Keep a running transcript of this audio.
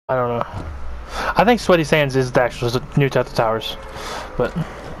I don't know. I think Sweaty Sands is the actual new Delta Towers, but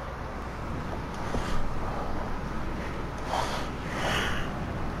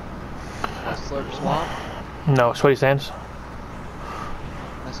Slurp Swamp? no, Sweaty Sands.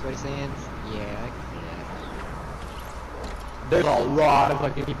 No Sweaty Sands? Yeah, I can see that. There's a lot of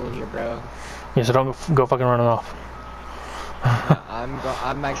fucking people here, bro. Yeah, so don't go fucking running off.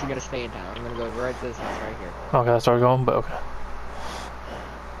 I'm actually gonna stay in town. I'm gonna go right to this house right here. Okay, that's where we're going, but okay.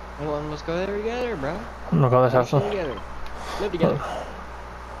 Well, let's go there together, bro. I'm gonna go to this house. Live together. Live together.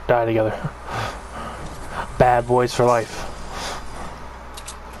 Die together. Bad boys for life.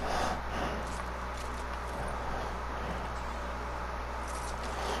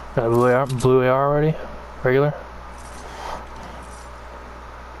 Got a blue AR already? Regular?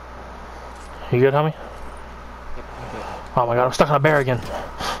 You good, homie? Yep, I'm good. Oh my god, I'm stuck on a bear again.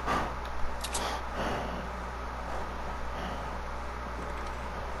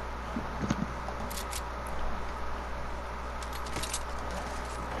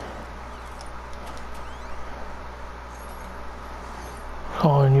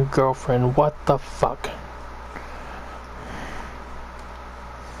 Oh, new girlfriend, what the fuck?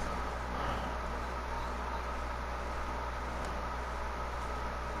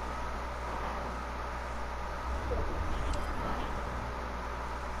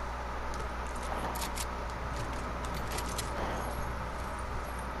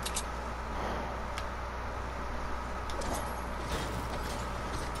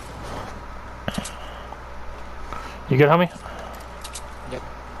 You good, homie? Yep.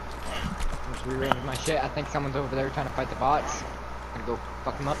 I'm just rearranging my shit. I think someone's over there trying to fight the bots. I'm gonna go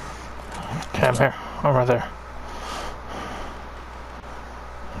fuck them up. Okay, I'm here. I'm right there.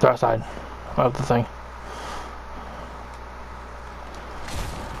 They're outside of the thing.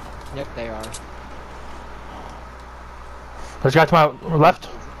 Yep, they are. There's a guy to my left.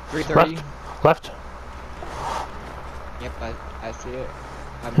 330. Left. Yep, I see it.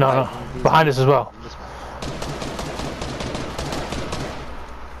 No, behind us as well.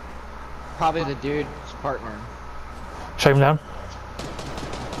 Probably the dude's partner. Shake him down.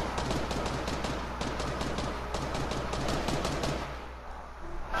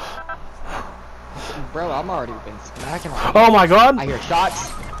 Bro, I'm already been smacking on you. Oh my god! I hear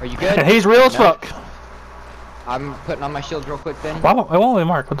shots. Are you good? And he's real as fuck. I'm putting on my shields real quick then. Why won't we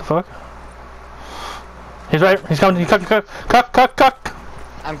mark? What the fuck? He's right. He's coming. He's cuck.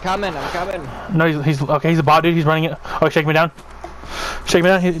 I'm coming. No, he's okay. He's a bot, dude. He's running it. Oh, shake me down. Shake me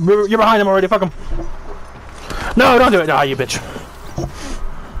down. You're behind him already. Fuck him. No, don't do it. Ah, you bitch.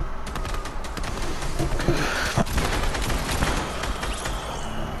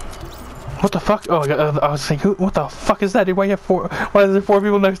 What the fuck? Oh my god. I was thinking, what the fuck is that, dude? Why you have four? Why is there 4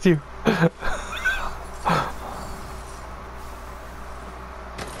 people next to you?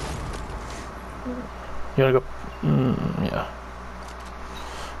 You wanna go? Yeah.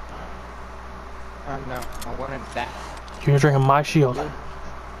 No, I wanted that. You're drinking my shield.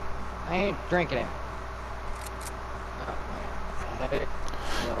 I ain't drinking it.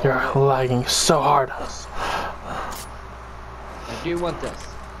 You're lagging so hard. I do want this.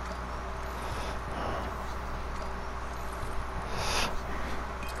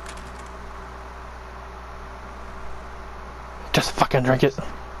 Just fucking drink it. Alright,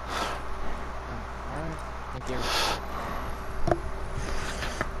 thank you.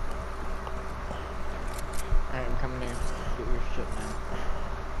 Alright, I'm coming in. Get your shit now.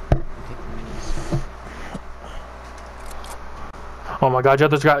 Take the minis. Oh my god, Joe,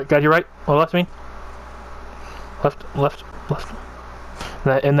 there's a guy to your right. Oh, left, me. Left.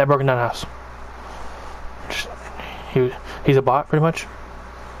 In that broken down house. He's a bot, pretty much.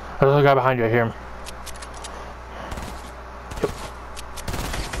 There's a guy behind you, I hear him. Yep.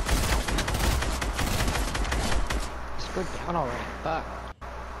 Just go down already. Fuck.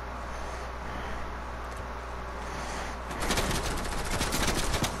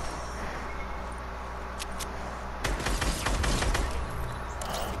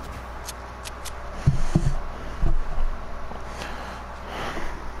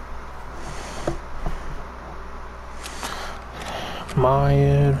 My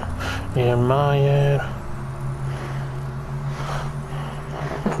head, in my head.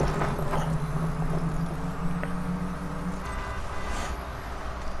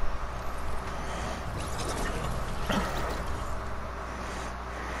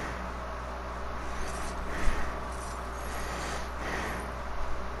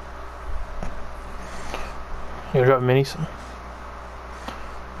 You drop minis?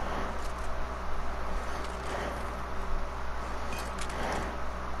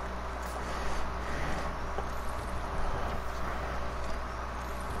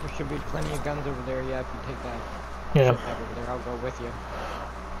 There should be plenty of guns over there, yeah, if you take that. Yeah. Ship over there, I'll go with you.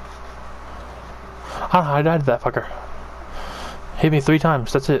 I don't know how I died to that fucker. Hit me 3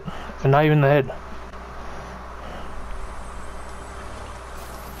 times, that's it. And not even in the head.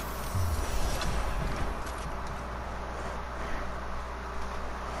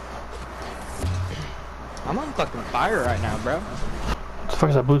 I'm on fucking fire right now, bro. What the fuck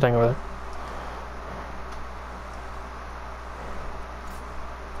is that blue thing over there?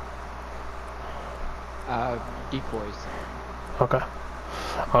 Decoys. Okay.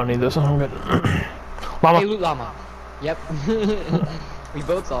 I don't need this, I'm good. Llama! Hey, loot llama. Yep. We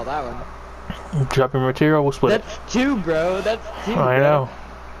both saw that one. Drop your material, we'll split That's 2, bro. That's 2. it. I know.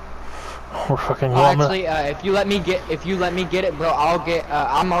 We're fucking llama. Actually, if you let me get it, bro, I'll get.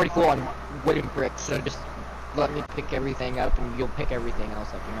 I'm already full on wooden bricks, so just let me pick everything up, and you'll pick everything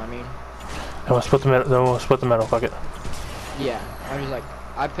else up. You know what I mean? And we'll split the metal. Then we'll split the metal. Fuck it. Yeah. I'm just like,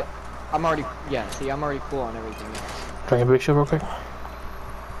 I'm already. Yeah. See, I'm already full on everything else. Drink a big shield real quick.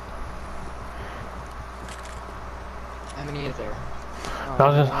 How many is there?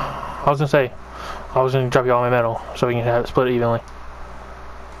 Oh, I was gonna say, I was gonna drop you all my metal so we can have it split it evenly.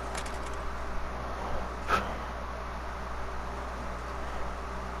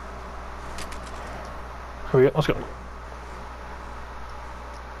 Here we go. Let's go.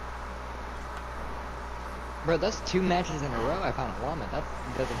 Bro, that's 2 matches in a row. I found a llama. That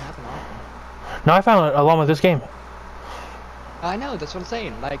doesn't happen often. No, I found a llama this game. I know. That's what I'm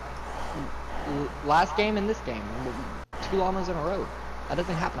saying. Like, last game and this game, 2 llamas in a row. That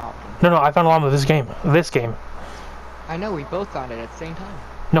doesn't happen often. No, I found a llama this game. This game. I know. We both found it at the same time.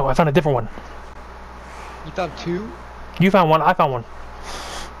 No, I found a different one. You found 2? You found one. I found one.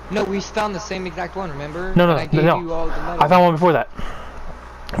 No, we found the same exact one. Remember? No, And I gave you all the metal. I found one before that.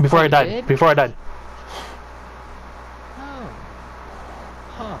 Before Oh, I you died. did? Before I died. Oh.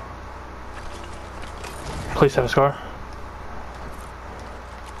 Huh. Please have a scar.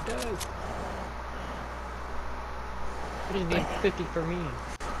 It does. I just need 50 for me.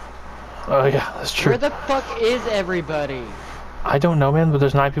 Oh yeah, that's true. Where the fuck is everybody? I don't know, man, but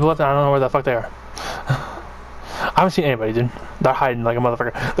there's 9 people left and I don't know where the fuck they are. I haven't seen anybody, dude. They're hiding like a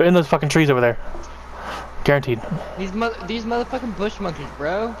motherfucker. They're in those fucking trees over there. Guaranteed. These motherfucking bush monkeys,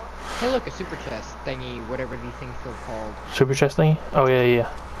 bro. Hey, look, a super chest thingy, whatever these things are called. Super chest thingy? Oh yeah.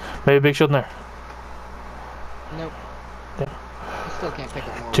 Maybe a big shield in there. Nope. Yeah. I still can't pick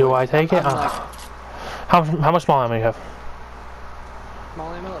up more. Do wood. I take it? I'm like, How much small ammo do you have?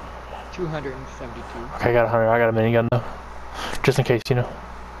 small ammo, 272. Okay, I got 100. I got a minigun though. Just in case, you know.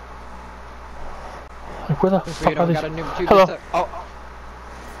 Like, where the Since fuck we are don't these? got a noob too, Hello. oh.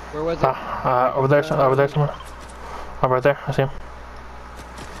 Where was it? Over there somewhere. Oh, right there. I see him.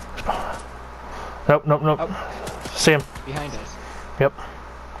 Nope. Oh. See him. Behind us. Yep.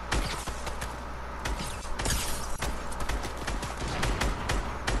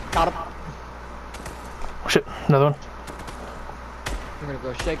 Got him. Oh, shit, another one. I'm gonna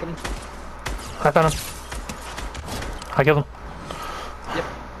go shake him. I found him. I killed him. Yep.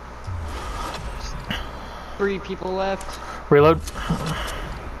 3 people left. Reload.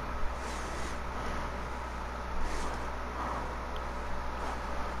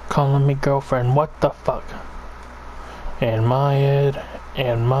 Calling me girlfriend, what the fuck? In my head,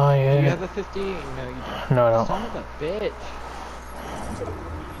 in my Do head. you have a 50? No, you don't. No, I don't. Son of a bitch.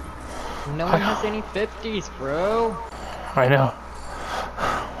 No one has any 50s, bro. I know.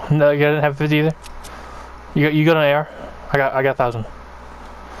 No, you didn't have 50 either? You got an AR? I got 1,000.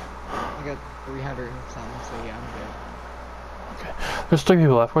 I got 300 and something, so yeah, I'm good. Okay. There's 3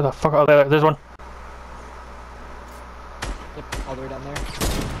 people left. Where the fuck? Oh, there's one. Yep, all the way down there.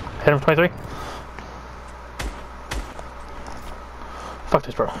 Hit him, 23. Fuck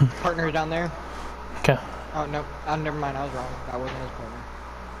this, bro. Partner down there. Okay. Oh, no. Oh, never mind. I was wrong. That wasn't his partner.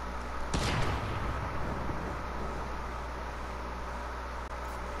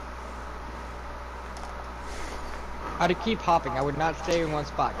 I'd keep hopping. I would not stay in one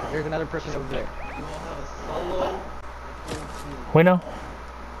spot, because there's another person over there. We know.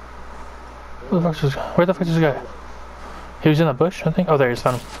 Where the fuck is this guy? He was in the bush, I think. Oh, there he is.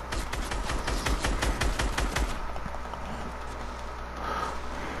 Found him.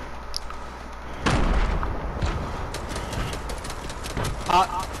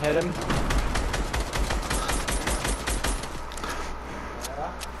 Hit him.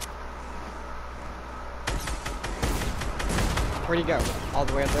 Where'd he go? All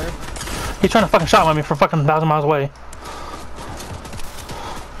the way up there? He's trying to fucking shotgun me from fucking 1,000 miles away.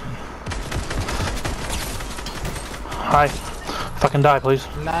 Hi. Fucking die, please.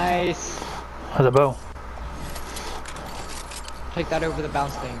 Nice. With a bow. Take that over the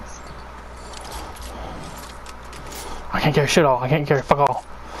bounce things. I can't carry shit all. I can't carry fuck all.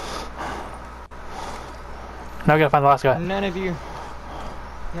 Now we gotta find the last guy. None of you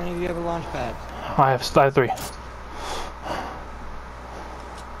have a launch pad. I have 3. Okay,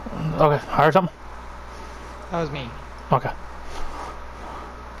 I heard something. That was me. Okay.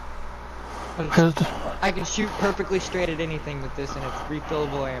 I can shoot perfectly straight at anything with this, and it's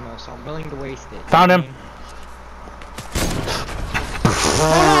refillable ammo, so I'm willing to waste it. Found him.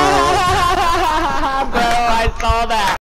 Bro, I saw that.